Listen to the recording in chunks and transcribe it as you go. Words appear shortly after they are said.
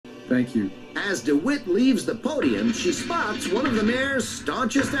Thank you. As DeWitt leaves the podium, she spots one of the mayor's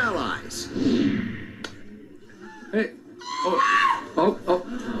staunchest allies. Hey. Oh.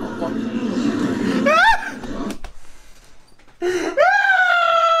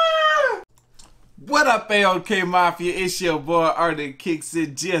 What up, AOK Mafia? It's your boy Artofkickz,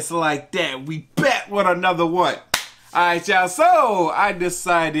 and just like that, we back with another one. Alright, y'all, so I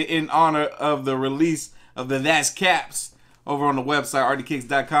decided in honor of the release of the That's Caps over on the website,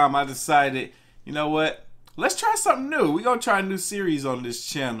 Artofkickz.com, I decided, you know what? Let's try something new. We're going to try a new series on this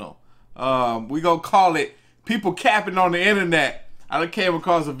channel. We're going to call it People Capping on the Internet. I came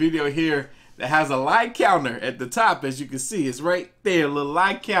across a video here that has a like counter at the top, as you can see. It's right there, a little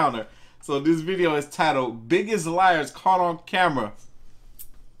like counter. So this video is titled Biggest Liars Caught on Camera.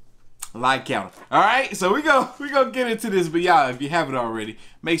 Like counter. Alright, so we go get into this, but y'all, if you haven't already,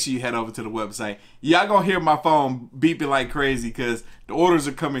 make sure you head over to the website. Y'all gonna hear my phone beeping like crazy because the orders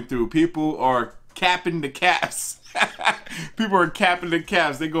are coming through. People are capping the caps. People are capping the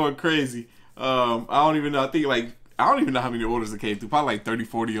caps. They're going crazy. I don't even know. I don't even know how many orders that came through. Probably like 30,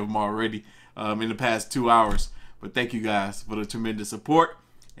 40 of them already in the past 2 hours. But thank you guys for the tremendous support.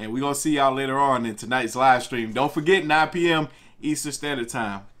 And we're going to see y'all later on in tonight's live stream. Don't forget, 9 p.m. Eastern Standard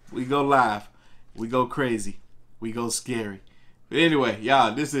Time. We go live. We go crazy. We go scary. But anyway,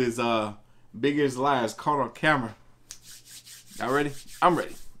 y'all, this is Biggest Liars Caught on Camera. Y'all ready? I'm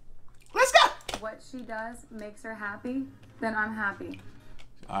ready. Let's go! What she does makes her happy, then I'm happy.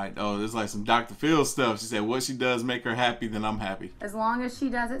 Alright, oh, this is like some Dr. Phil stuff. She said, what she does make her happy, then I'm happy. As long as she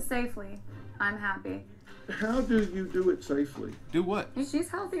does it safely, I'm happy. How do you do it safely? Do what? She's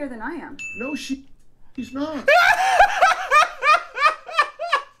healthier than I am. No, she's not.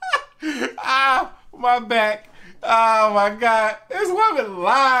 Ah, my back. Oh my God. This woman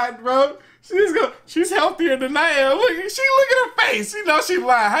lied, bro. She's healthier than I am. Look at her face. You know she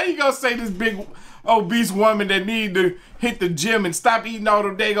lied. How you gonna say this big obese woman that need to hit the gym and stop eating all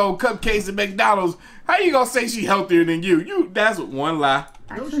them daggone cupcakes at McDonald's? How you gonna say she healthier than you? That's one lie.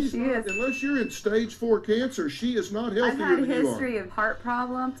 Actually, she is. Unless you're in stage 4 cancer, she is not healthier I've had a than you are. history of heart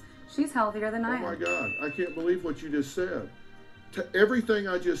problems. She's healthier than I am. Oh my God, I can't believe what you just said. Everything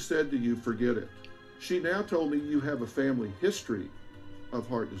I just said to you, forget it. She now told me you have a family history of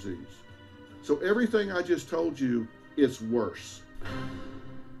heart disease. So everything I just told you is worse.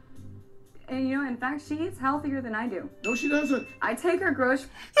 And you know, in fact, she eats healthier than I do. No, she doesn't. I take her groceries.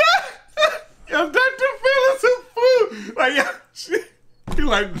 Yo, Dr. Phil is a fool. Like, yeah, he's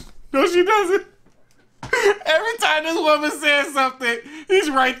like, no, she doesn't. Every time this woman says something, he's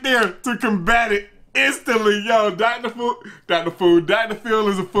right there to combat it instantly. Yo, Dr. Phil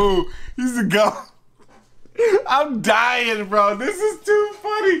is a fool. He's a go. I'm dying, bro. This is too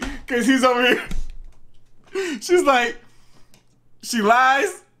funny. Because he's over here. She's like, she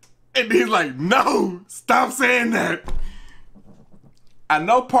lies. And he's like, no, stop saying that. I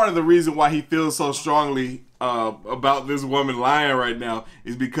know part of the reason why he feels so strongly about this woman lying right now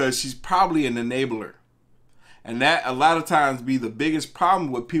is because she's probably an enabler. And that a lot of times be the biggest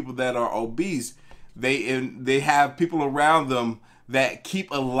problem with people that are obese. They have people around them that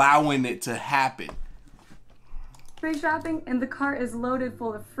keep allowing it to happen. Shopping and the cart is loaded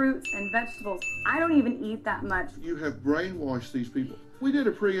full of fruits and vegetables. I don't even eat that much. You have brainwashed these people. We did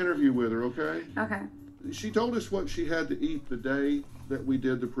a pre-interview with her, okay? Okay. She told us what she had to eat the day that we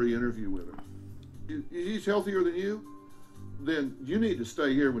did the pre-interview with her. He's healthier than you? Then you need to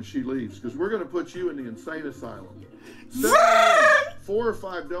stay here when she leaves, because we're going to put you in the insane asylum. 4 or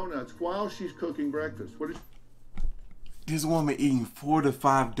 5 donuts while she's cooking breakfast. This woman eating 4 to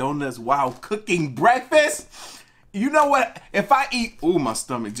 5 donuts while cooking breakfast? You know what? If I eat, ooh, my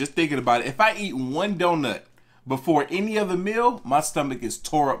stomach, just thinking about it. If I eat 1 donut before any other meal, my stomach is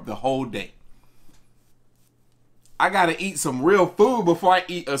tore up the whole day. I got to eat some real food before I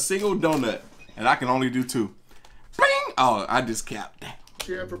eat a single donut. And I can only do 2. Bing! Oh, I just capped that.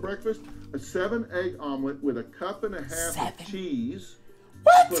 She had for breakfast a 7-egg omelet with a cup and a half of cheese.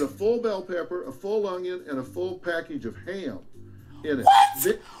 What? Put a full bell pepper, a full onion, and a full package of ham in it.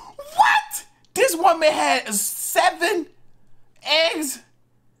 What? What? This woman had 7 eggs?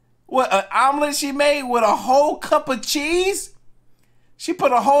 What, an omelet she made with a whole cup of cheese? She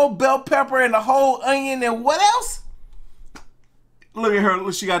put a whole bell pepper and a whole onion and what else? Look at her.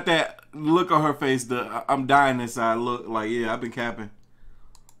 Look, she got that look on her face. I'm dying inside. Look like, yeah, I've been capping.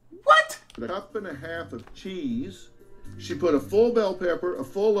 What? A cup and a half of cheese. She put a full bell pepper, a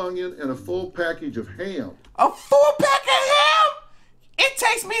full onion, and a full package of ham. A full pack of ham? It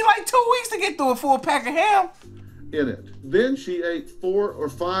takes me like 2 weeks to get through a full pack of ham. In it. Then she ate 4 or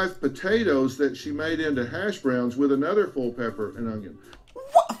 5 potatoes that she made into hash browns with another full pepper and onion.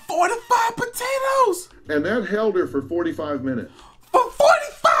 What? 4 45 potatoes. And that held her for 45 minutes. For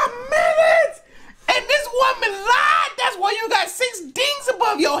 45 minutes? And this woman lied? That's why you got 6 dings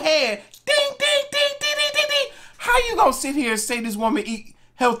above your head. Ding, ding, ding, ding, ding, ding, ding. How you gonna sit here and say this woman eat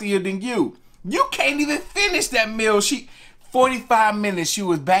healthier than you? You can't even finish that meal. 45 minutes, she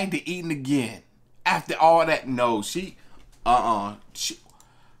was back to eating again. After all that, no,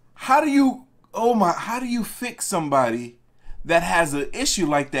 how do you fix somebody that has an issue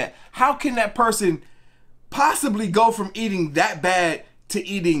like that? How can that person possibly go from eating that bad to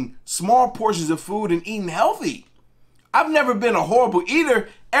eating small portions of food and eating healthy? I've never been a horrible eater.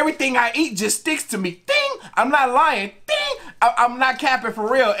 Everything I eat just sticks to me. Ding! I'm not lying. Ding! I'm not capping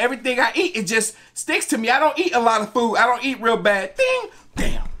for real. Everything I eat, it just sticks to me. I don't eat a lot of food. I don't eat real bad. Ding!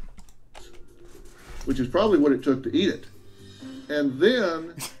 Damn. Which is probably what it took to eat it. And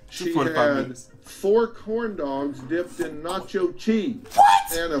then she had 4 corn dogs dipped in nacho cheese.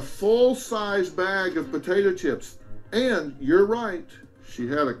 What? And a full-size bag of potato chips. And you're right, she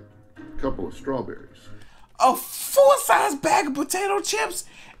had a couple of strawberries. A full-size bag of potato chips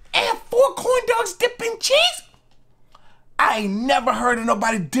and 4 corn dogs dipped in cheese? I ain't never heard of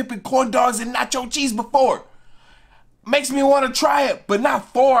nobody dipping corn dogs in nacho cheese before. Makes me want to try it, but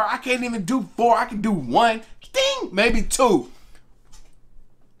not 4. I can't even do 4. I can do 1. Ding! Maybe 2.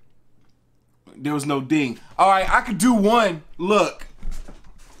 There was no ding. All right, I could do 1. Look.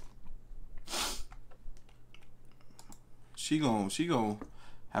 She gon'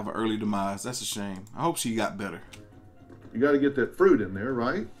 have an early demise. That's a shame. I hope she got better. You got to get that fruit in there,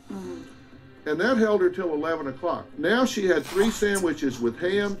 right? And that held her till 11 o'clock. Now she had 3 sandwiches with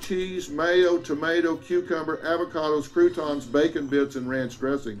ham, cheese, mayo, tomato, cucumber, avocados, croutons, bacon bits, and ranch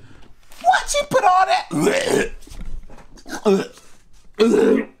dressing. What? She put all that?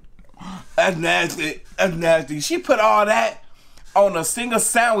 That's nasty. That's nasty. She put all that on a single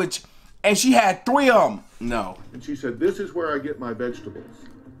sandwich, and she had 3 of them. No. And she said, "This is where I get my vegetables."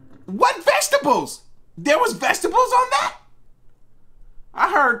 What vegetables? There was vegetables on that?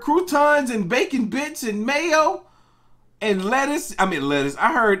 I heard croutons and bacon bits and mayo and lettuce.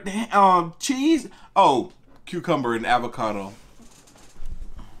 I heard cheese. Oh, cucumber and avocado.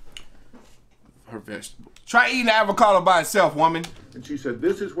 Her vegetable. Try eating avocado by itself, woman. And she said,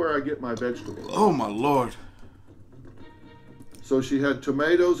 "This is where I get my vegetables." Oh my Lord. So she had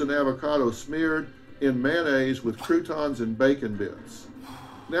tomatoes and avocado smeared in mayonnaise with croutons and bacon bits.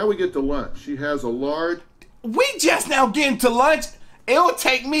 Now we get to lunch. She has a large... We just now getting to lunch. It will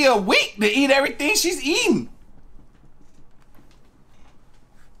take me a week to eat everything she's eating.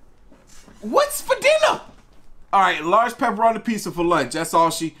 What's for dinner? All right, large pepperoni pizza for lunch. That's all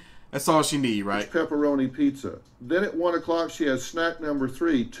she need, right? Pepperoni pizza. Then at 1 o'clock, she has snack number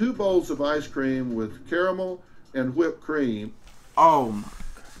 3, 2 bowls of ice cream with caramel and whipped cream. Oh my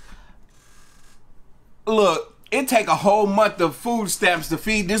God. Look, it take a whole month of food stamps to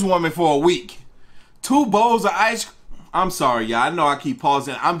feed this woman for a week. 2 bowls of ice cream. I'm sorry, y'all. I know I keep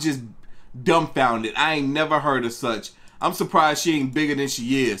pausing. I'm just dumbfounded. I ain't never heard of such. I'm surprised she ain't bigger than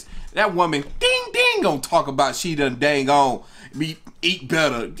she is. That woman, ding, ding, gonna talk about she done dang on me eat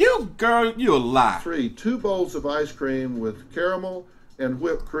better. You, girl, you a lie. 3, 2 bowls of ice cream with caramel and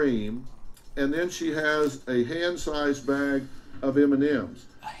whipped cream. And then she has a hand-sized bag of M&Ms.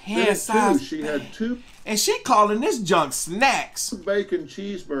 A hand-sized She had 2... And she calling this junk snacks. Bacon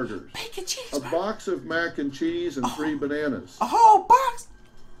cheeseburgers. Bacon A cheeseburgers. box of mac and cheese and 3 bananas. A whole box?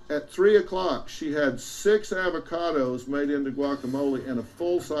 At 3 o'clock, she had 6 avocados made into guacamole and a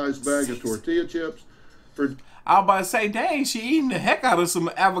full-size bag of tortilla chips. For I was about to say, dang, she eating the heck out of some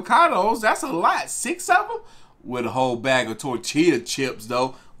avocados. That's a lot. 6 of them? With a whole bag of tortilla chips,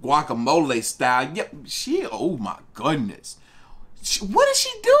 though. Guacamole style. Yep, oh my goodness. What does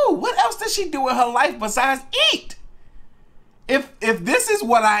she do? What else does she do in her life besides eat? If this is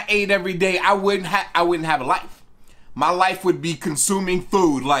what I ate every day, I wouldn't have a life. My life would be consuming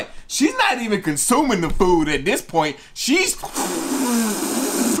food. Like, she's not even consuming the food at this point. She's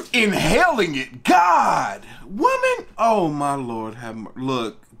inhaling it. God, woman. Oh my Lord,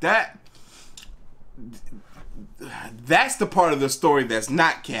 look, that's the part of the story that's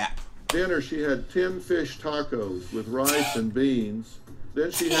not Cap. dinner, she had 10 fish tacos with rice and beans.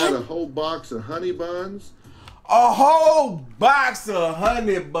 Then she had a whole box of honey buns. A whole box of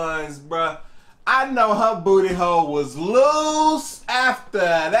honey buns, bruh. I know her booty hole was loose after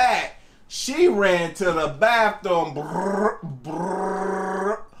that. She ran to the bathroom. Brr,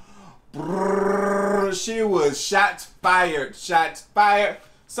 brr, brr. She was shots fired. Shots fired.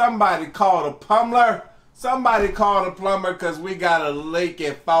 Somebody called a plumber. Somebody called a plumber because we got a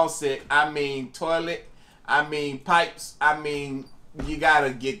leaky faucet. I mean toilet. I mean pipes. I mean you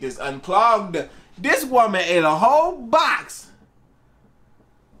gotta get this unclogged. This woman ate a whole box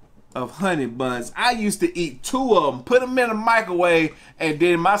of honey buns. I used to eat 2 of them, put them in the microwave, and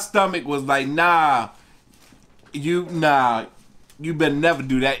then my stomach was like, nah, you better never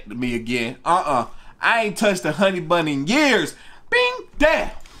do that to me again. I ain't touched a honey bun in years. Bing,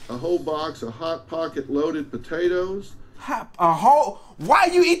 damn. A whole box of Hot Pocket loaded potatoes. Why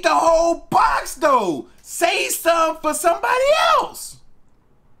you eat the whole box though? Save some for somebody else.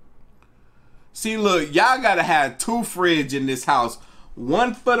 See, look, y'all gotta have 2 fridges in this house.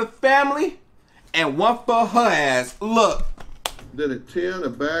 One for the family and one for her ass. Look. Then at 10, a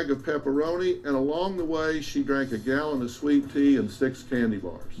bag of pepperoni, and along the way, she drank a gallon of sweet tea and 6 candy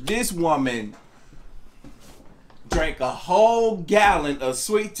bars. This woman drank a whole gallon of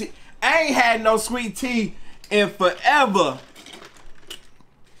sweet tea. I ain't had no sweet tea in forever.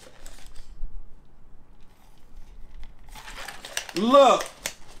 Look.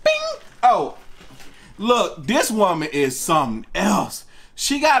 Bing. Oh. Look, this woman is something else.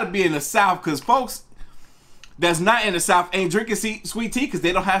 She gotta be in the South, because folks that's not in the South ain't drinking sweet tea because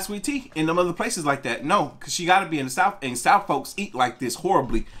they don't have sweet tea in them other places like that. No, because she gotta be in the South, and South folks eat like this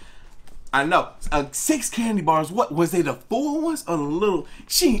horribly. I know. 6 candy bars. What was they, the full ones or the little?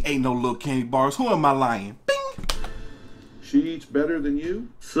 She ain't no little candy bars. Who am I lying? Bing. She eats better than you.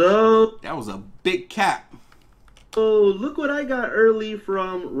 So that was a big cap. Oh, look what I got early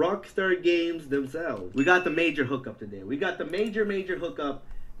from Rockstar Games themselves. We got the major hookup today. We got the major hookup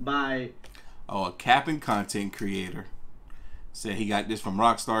by... Oh, a Cappin content creator. Said he got this from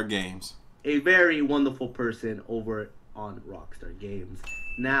Rockstar Games. A very wonderful person over on Rockstar Games.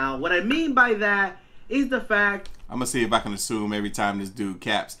 Now, what I mean by that is the fact... I'm going to see if I can assume every time this dude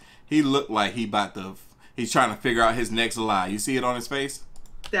caps, he looked like he's trying to figure out his next lie. You see it on his face?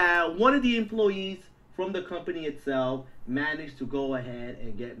 That one of the employees from the company itself managed to go ahead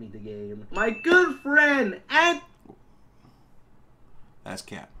and get me the game. My good friend that's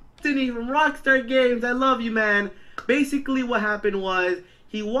Cap. Anthony from Rockstar Games, I love you, man. Basically what happened was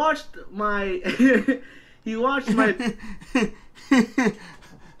he watched my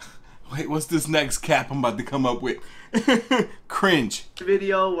Wait, what's this next cap I'm about to come up with? Cringe.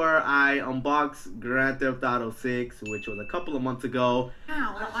 Video where I unboxed Grand Theft Auto 6, which was a couple of months ago.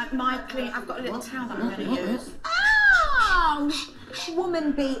 Ow, I've got a little towel that I'm going to use. Ow!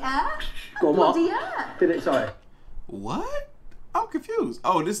 Woman beater. Go Bloody on. hurt. Did it? Sorry. What? I'm confused.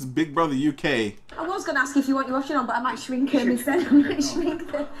 Oh, this is Big Brother UK. I was going to ask if you want your option on, but I might shrink him instead. I might shrink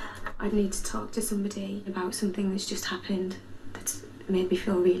them. I need to talk to somebody about something that's just happened that's made me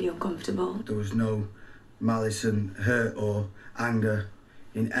feel really uncomfortable. There was no malice and hurt or anger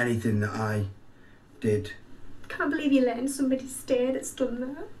in anything that I did. Can't believe you're letting somebody stay that's done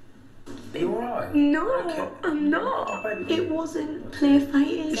that. Are you alright? No, Okay. I'm not. It wasn't play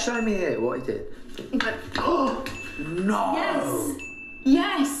fighting. Show me here what he did. Oh, No! yes!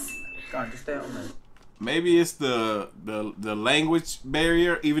 Yes! Go on, just stay on there. Maybe it's the language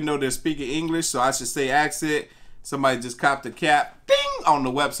barrier, even though they're speaking English, so I should say accent. Somebody just copped a cap, ding, on the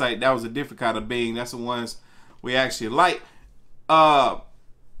website. That was a different kind of Bing. That's the ones we actually like. I'm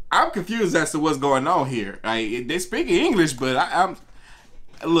confused as to what's going on here. They speaking English, but I'm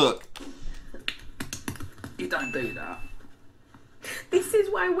look. You don't do that. This is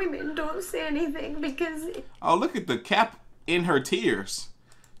why women don't say anything, because... Oh, look at the cap in her tears.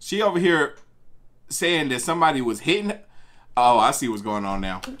 She over here saying that somebody was hitting her. Oh, I see what's going on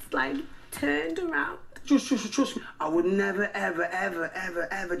now. It's like turned around. Trust me. I would never,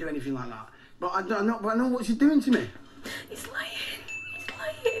 ever do anything like that. But I know what she's doing to me. He's lying. He's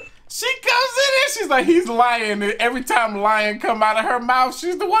lying. She comes in and she's like, he's lying. And every time lying come out of her mouth,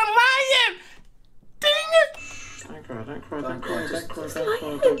 she's the one lying. Dang it. Don't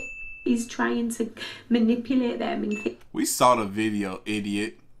cry. He's trying to manipulate them and We saw the video,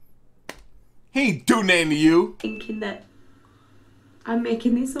 idiot. He ain't do nothing to you. thinking that I'm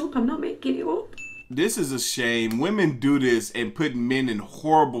making this up. I'm not making it up. This is a shame. Women do this and put men in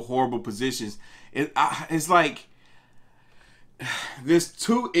horrible, horrible positions. It's like there's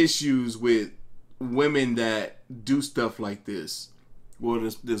 2 issues with women that do stuff like this. Well,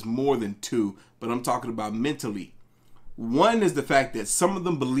 there's more than 2, but I'm talking about mentally. One is the fact that some of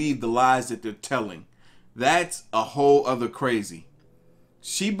them believe the lies that they're telling. That's a whole other crazy.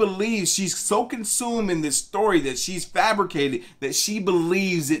 She believes, she's so consumed in this story that she's fabricated that she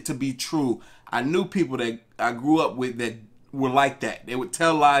believes it to be true. I knew people that I grew up with that were like that. They would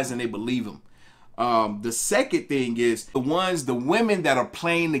tell lies and they believe them. The second thing is the women that are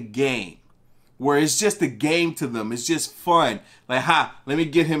playing the game, where it's just a game to them. It's just fun. Like, let me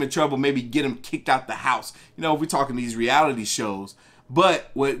get him in trouble, maybe get him kicked out the house. You know, if we're talking these reality shows. But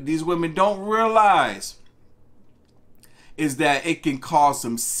what these women don't realize is that it can cause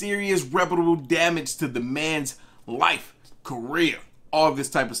some serious irreparable damage to the man's life, career, all this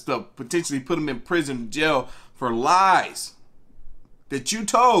type of stuff. Potentially put him in prison, jail for lies that you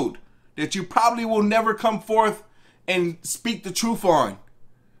told, that you probably will never come forth and speak the truth on.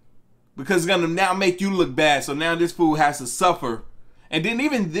 Because it's going to now make you look bad. So now this fool has to suffer. And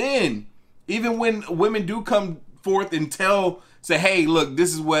then, even when women do come forth and say, hey, look,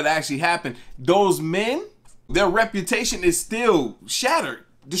 this is what actually happened. Those men, their reputation is still shattered,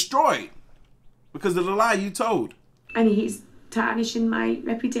 destroyed. Because of the lie you told. And he's tarnishing my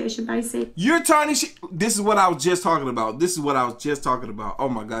reputation by saying... You're tarnishing... This is what I was just talking about. Oh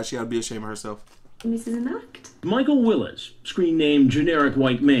my gosh, she ought to be ashamed of herself. This is an act. Michael Willis, screen name generic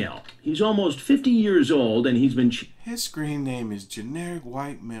white male. He's almost 50 years old and he's been... His screen name is generic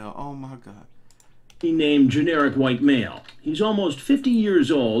white male. Oh my God. Named generic white male. He's almost 50 years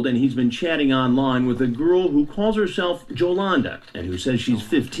old and he's been chatting online with a girl who calls herself Jolanda and who says she's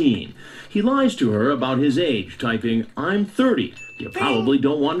 15. He lies to her about his age, typing, I'm 30. You probably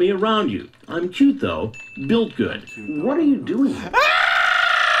don't want me around you. I'm cute though. Built good. What are you doing?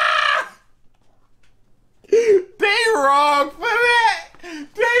 They wrong for that.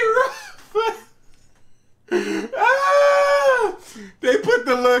 They put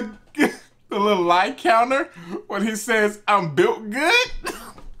the little like counter when he says I'm built good.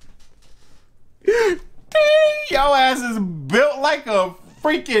 Dang, your ass is built like a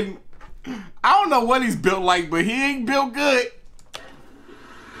freaking, I don't know what he's built like, but he ain't built good.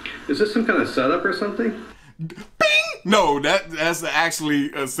 Is this some kind of setup or something? Bing! No, that's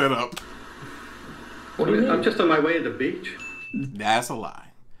actually a setup. I'm just on my way to the beach. That's a lie.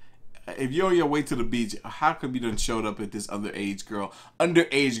 If you're on your way to the beach, how come you done showed up at this underage girl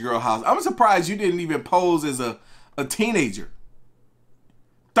house? I'm surprised you didn't even pose as a teenager.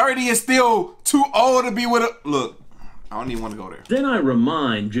 30 is still too old to be with a... Look, I don't even want to go there. Then I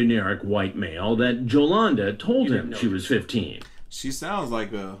remind generic white male that Jolanda told him she was 15. She sounds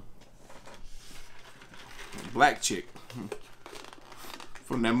like a black chick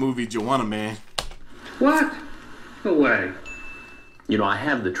from that movie Joanna Man. What? No way. You know, I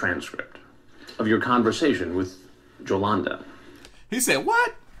have the transcript of your conversation with Jolanda. He said,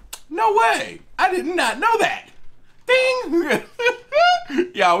 what? No way. I did not know that. Ding.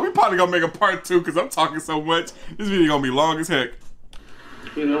 Y'all, we probably gonna make a part 2 because I'm talking so much. This video gonna be long as heck.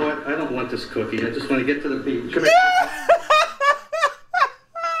 You know what? I don't want this cookie. I just want to get to the beach. Come here.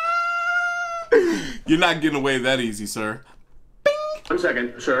 You're not getting away that easy, sir. 1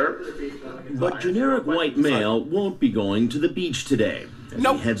 second, sir. But generic white male won't be going to the beach today. As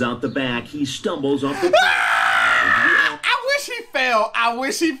he heads out the back, he stumbles off the... I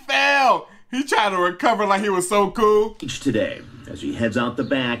wish he fell. He tried to recover like he was so cool. Beach today. As he heads out the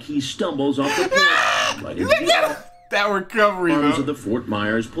back, he stumbles off the porch. Right into that recovery, arms of the Fort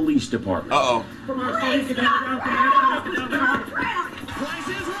Myers Police Department. Uh-oh.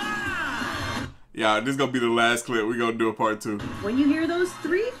 Yeah, this is gonna be the last clip. We're gonna do a part 2. When you hear those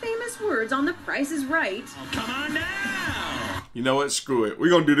 3 famous words on The Price is Right. Oh, come on now! You know what? Screw it. We're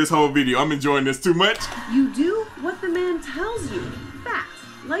gonna do this whole video. I'm enjoying this too much. You do what the man tells you. Facts.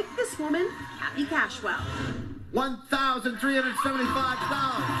 Like this woman, Happy Cashwell.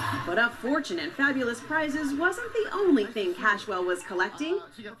 $1,375. But a fortune and fabulous prizes wasn't the only thing Cashwell was collecting.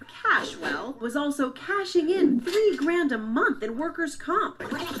 Cashwell was also cashing in $3 grand a month in workers' comp,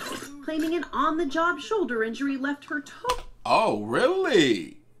 claiming an on-the-job shoulder injury left her toe. Oh,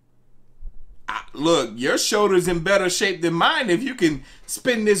 really? Look, your shoulder's in better shape than mine if you can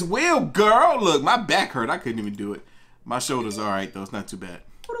spin this wheel, girl. Look, my back hurt. I couldn't even do it. My shoulder's all right, though. It's not too bad.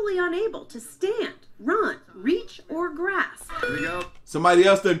 Totally unable to stand, run, reach, or grasp. Here we go. Somebody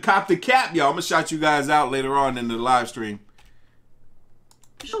else done copped the cap, y'all. I'm gonna shout you guys out later on in the live stream.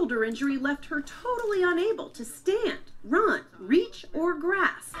 Shoulder injury left her totally unable to stand, run, reach, or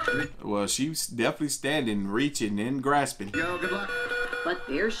grasp. Well, she's definitely standing, reaching, and grasping. Go, good luck. But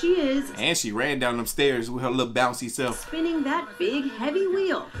there she is. And she ran down them stairs with her little bouncy self. Spinning that big, heavy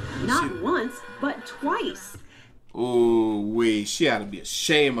wheel. Not once, but twice. Ooh, wee. She ought to be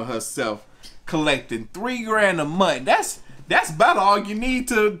ashamed of herself. Collecting $3 grand a month. That's about all you need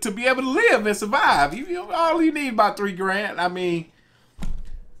to be able to live and survive. All you need about $3 grand. I mean,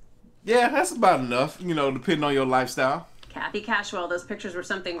 yeah, that's about enough, you know, depending on your lifestyle. Kathy Cashwell, those pictures were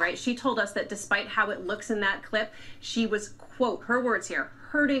something, right? She told us that despite how it looks in that clip, she was, quote, her words here,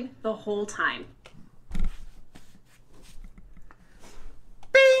 hurting the whole time.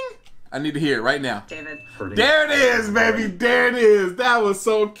 Bing! I need to hear it right now. David. There it is, baby. There it is. That was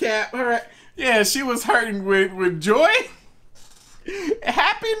so Cap. Her, yeah, she was hurting with joy,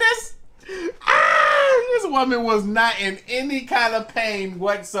 happiness. This woman was not in any kind of pain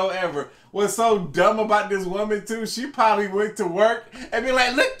whatsoever. What's so dumb about this woman too? She probably went to work and be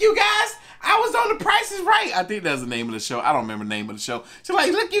like, "Look, you guys, I was on The Price is Right." I think that's the name of the show. I don't remember the name of the show. She's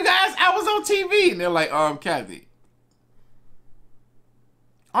like, "Look, you guys, I was on TV," and they're like, Kathy,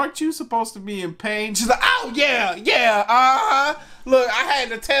 aren't you supposed to be in pain? She's like, "Oh yeah, Look, I had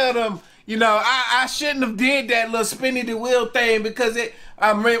to tell them, you know, I shouldn't have did that little spinny the wheel thing because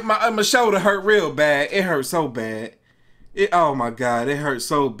my shoulder hurt real bad. It hurt so bad. Oh my God, it hurt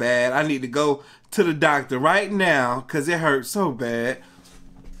so bad. I need to go to the doctor right now because it hurt so bad."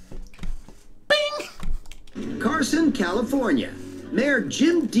 Bing! Carson, California. Mayor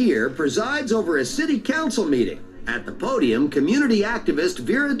Jim Deere presides over a city council meeting. At the podium, community activist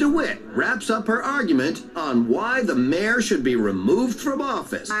Vera DeWitt wraps up her argument on why the mayor should be removed from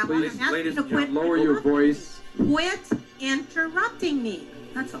office. Please, ladies and gentlemen, lower your voice. Quit interrupting me.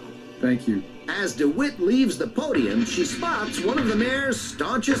 That's all. Thank you. As DeWitt leaves the podium, she spots one of the mayor's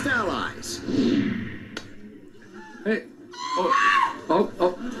staunchest allies. Hey. Oh.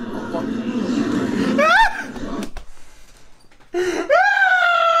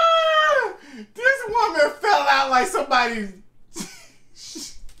 This woman fell out like somebody.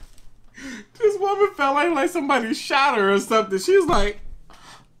 This woman felt like somebody shot her or something. She was like,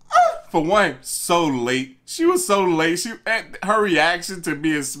 for one, so late. She was so late. Her reaction to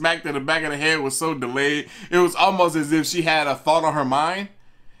being smacked in the back of the head was so delayed. It was almost as if she had a thought on her mind.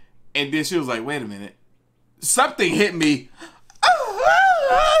 And then she was like, wait a minute. Something hit me.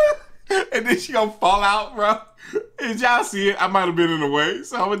 And then she gonna fall out, bro. Did y'all see it? I might have been in the way,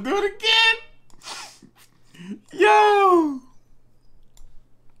 so I'm gonna do it again. Yo!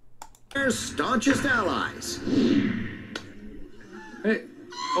 Mayor's staunchest allies. Hey.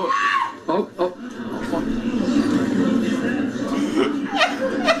 Oh.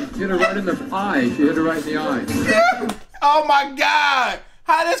 She hit her right in the eye. She hit her right in the eye. Oh my God!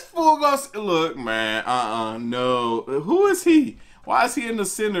 How this fool goes? Look, man. No. Who is he? Why is he in the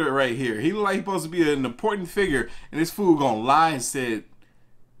center right here? He look like he's supposed to be an important figure, and this fool gonna lie and said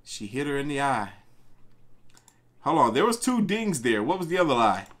she hit her in the eye. Hold on, there was 2 dings there. What was the other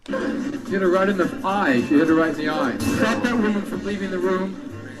lie? She hit her right in the eye. She hit her right in the eye. Stop that woman from leaving the room.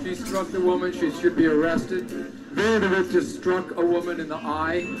 She struck the woman. She should be arrested. Vera DeWitt just struck a woman in the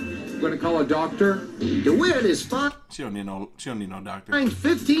eye. I'm going to call a doctor. DeWitt is fined. She don't need no doctor.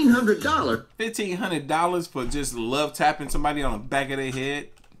 $1,500. $1,500 for just love tapping somebody on the back of their head.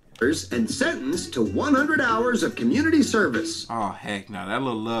 And sentenced to 100 hours of community service. Oh heck no, that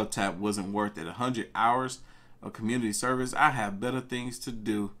little love tap wasn't worth it. 100 hours of community service. I have better things to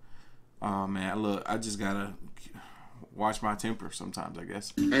do. Oh man, look, I just gotta watch my temper sometimes, I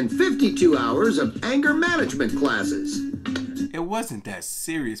guess. And 52 hours of anger management classes. It wasn't that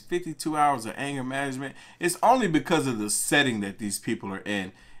serious. 52 hours of anger management. It's only because of the setting that these people are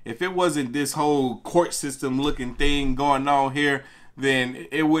in. If it wasn't this whole court system looking thing going on here, then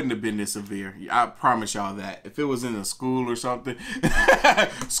it wouldn't have been this severe. I promise y'all that. If it was in a school or something,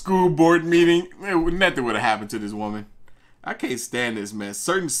 school board meeting, nothing would have happened to this woman. I can't stand this mess.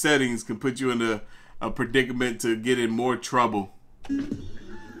 Certain settings can put you in a predicament to get in more trouble.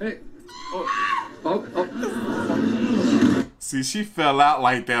 Hey. See, she fell out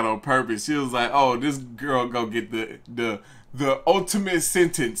like that on purpose. She was like, oh, this girl gonna get the ultimate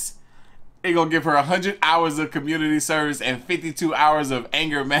sentence. They gonna give her 100 hours of community service and 52 hours of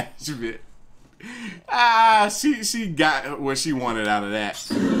anger management. She got what she wanted out of that.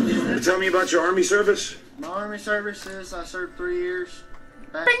 Tell me about your Army service. My Army service is I served 3 years.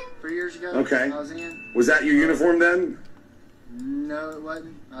 Back 3 years ago. Okay. I was in. Was that your uniform then? No, it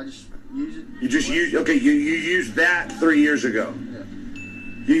wasn't. I just used it. You just used. Okay, you used that 3 years ago. Yeah.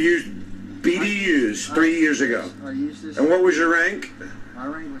 You used BDUs 3 years ago. I used this. And what was your rank? My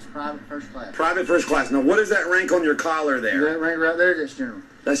rank was private first class. Private first class. Now, what is that rank on your collar there? That rank right there, that's general.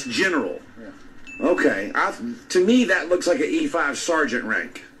 That's general. Yeah. Okay. To me, that looks like an E5 sergeant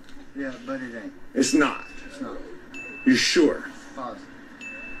rank. Yeah, but it ain't. It's not. It's not. You're sure? Positive.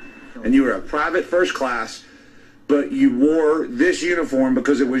 And you were a private first class, but you wore this uniform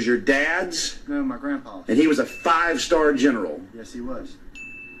because it was your dad's? No, my grandpa's. And he was a 5-star general? Yes, he was.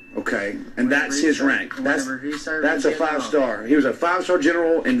 Okay, and that's his rank. That's a Vietnam. 5-star. He was a 5-star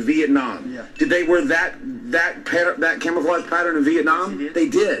general in Vietnam. Yeah. Did they wear that camouflage pattern in Vietnam? Yes, they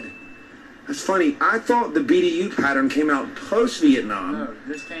did. That's funny. I thought the BDU pattern came out post-Vietnam. No,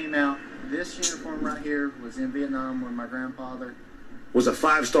 this came out. This uniform right here was in Vietnam when my grandfather was a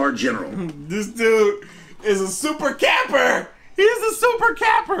 5-star general. This dude is a super capper. He's a super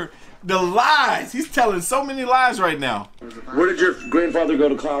capper. The lies. He's telling so many lies right now. Where did your grandfather go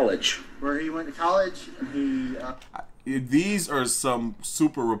to college? Where he went to college, he... These are some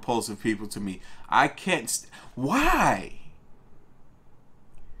super repulsive people to me. I can't... Why?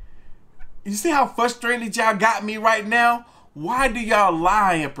 You see how frustrated y'all got me right now? Why do y'all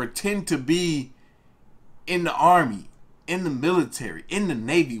lie and pretend to be in the army, in the military, in the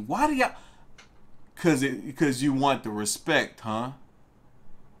Navy? Why do y'all... Because you want the respect, huh?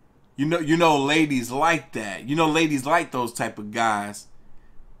 You know ladies like that. You know ladies like those type of guys.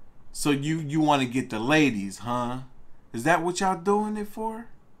 So you want to get the ladies, huh? Is that what y'all doing it for?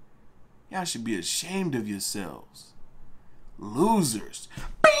 Y'all should be ashamed of yourselves. Losers.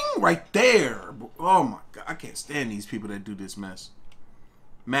 Bing! Right there. Oh my God. I can't stand these people that do this mess.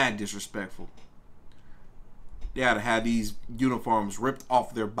 Mad disrespectful. They ought to have these uniforms ripped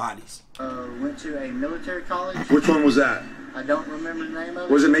off their bodies. Went to a military college. Which one was that? I don't remember the name of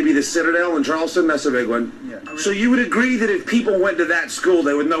it. Was it maybe the Citadel in Charleston? That's a big one. Yeah. So you would agree that if people went to that school,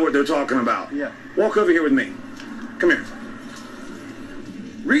 they would know what they're talking about? Yeah. Walk over here with me. Come here.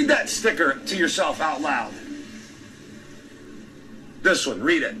 Read that sticker to yourself out loud. This one.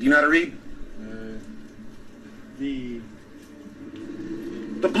 Read it. Do you know how to read? The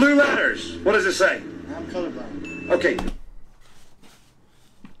blue letters. What does it say? I'm colorblind. Okay.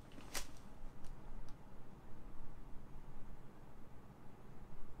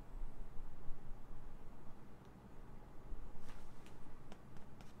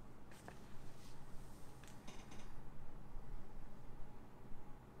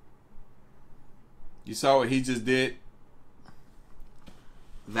 You saw what he just did?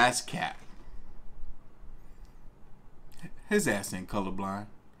 That's cap. His ass ain't colorblind.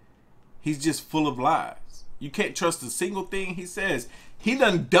 He's just full of lies. You can't trust a single thing he says. He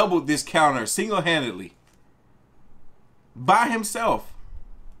done doubled this counter single-handedly. By himself.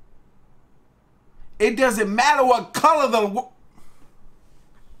 It doesn't matter what color the...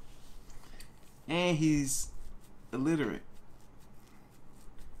 And he's illiterate.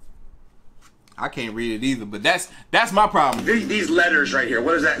 I can't read it either, but that's my problem. These letters right here,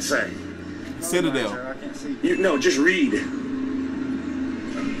 what does that say? Citadel. I can't see. No, just read.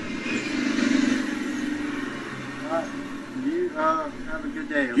 You have a good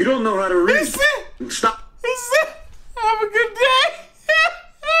day. Okay? You don't know how to read. Stop. Have a good day. Have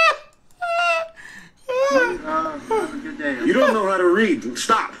a good day. Okay? You don't know how to read.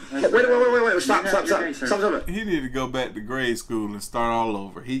 Stop. Wait. Stop. He need to go back to grade school and start all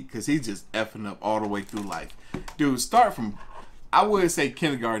over. Because he's just effing up all the way through life. Dude, start from, I wouldn't say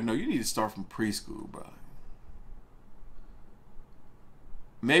kindergarten. No, you need to start from preschool, bro.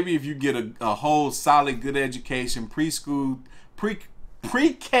 Maybe if you get a whole solid good education, preschool,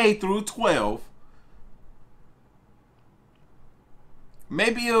 pre-K through 12,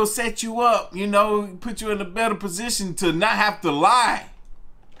 maybe it'll set you up, you know, put you in a better position to not have to lie.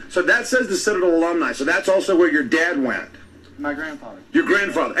 So that says the Citadel alumni. So that's also where your dad went. My grandfather. Your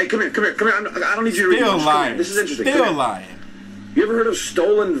grandfather. Hey, come here. I don't need you to read Still this. lying. This is interesting. Still lying. You ever heard of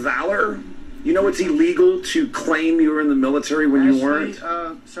stolen valor? You know it's illegal to claim you were in the military when you weren't?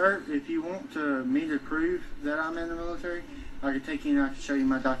 Sir, if you want me to prove that I'm in the military, I can take you and I can show you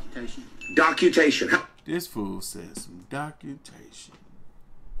my documentation. Documentation. This fool says some documentation.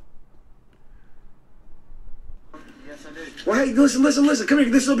 Yes, I do. Well, hey, listen. Come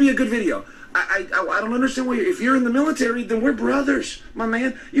here. This will be a good video. I don't understand why if you're in the military, then we're brothers, my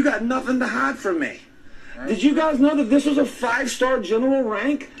man. You got nothing to hide from me. Did you guys know that this was a 5-star general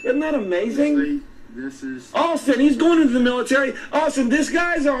rank? Isn't that amazing? This is... Austin, he's going into the military. Austin, this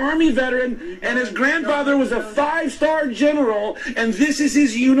guy's an Army veteran, and his grandfather was a 5-star general, and this is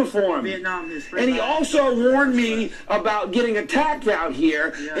his uniform. Vietnam is free. And he also warned me about getting attacked out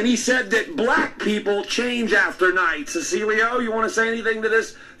here, and he said that black people change after night. Cecilio, you want to say anything to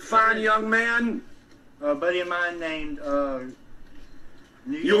this fine young man? A buddy of mine named...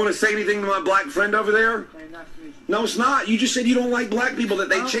 You want to say anything to my black friend over there? No, it's not. You just said you don't like black people, that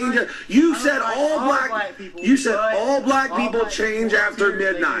they change. You said all black people. You said all black people change after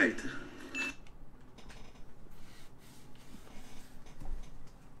midnight.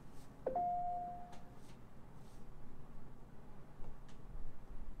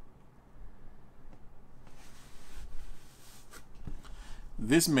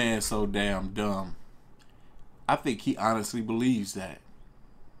 This man's so damn dumb. I think he honestly believes that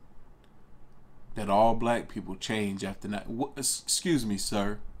all black people change after night. Excuse me,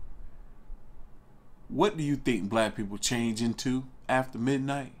 sir. What do you think black people change into after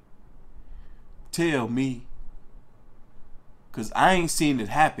midnight? Tell me. Cause I ain't seen it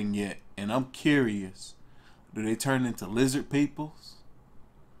happen yet, and I'm curious. Do they turn into lizard peoples?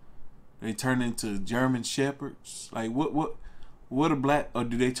 Do they turn into German shepherds? Like what a black, or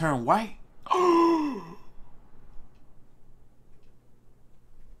do they turn white?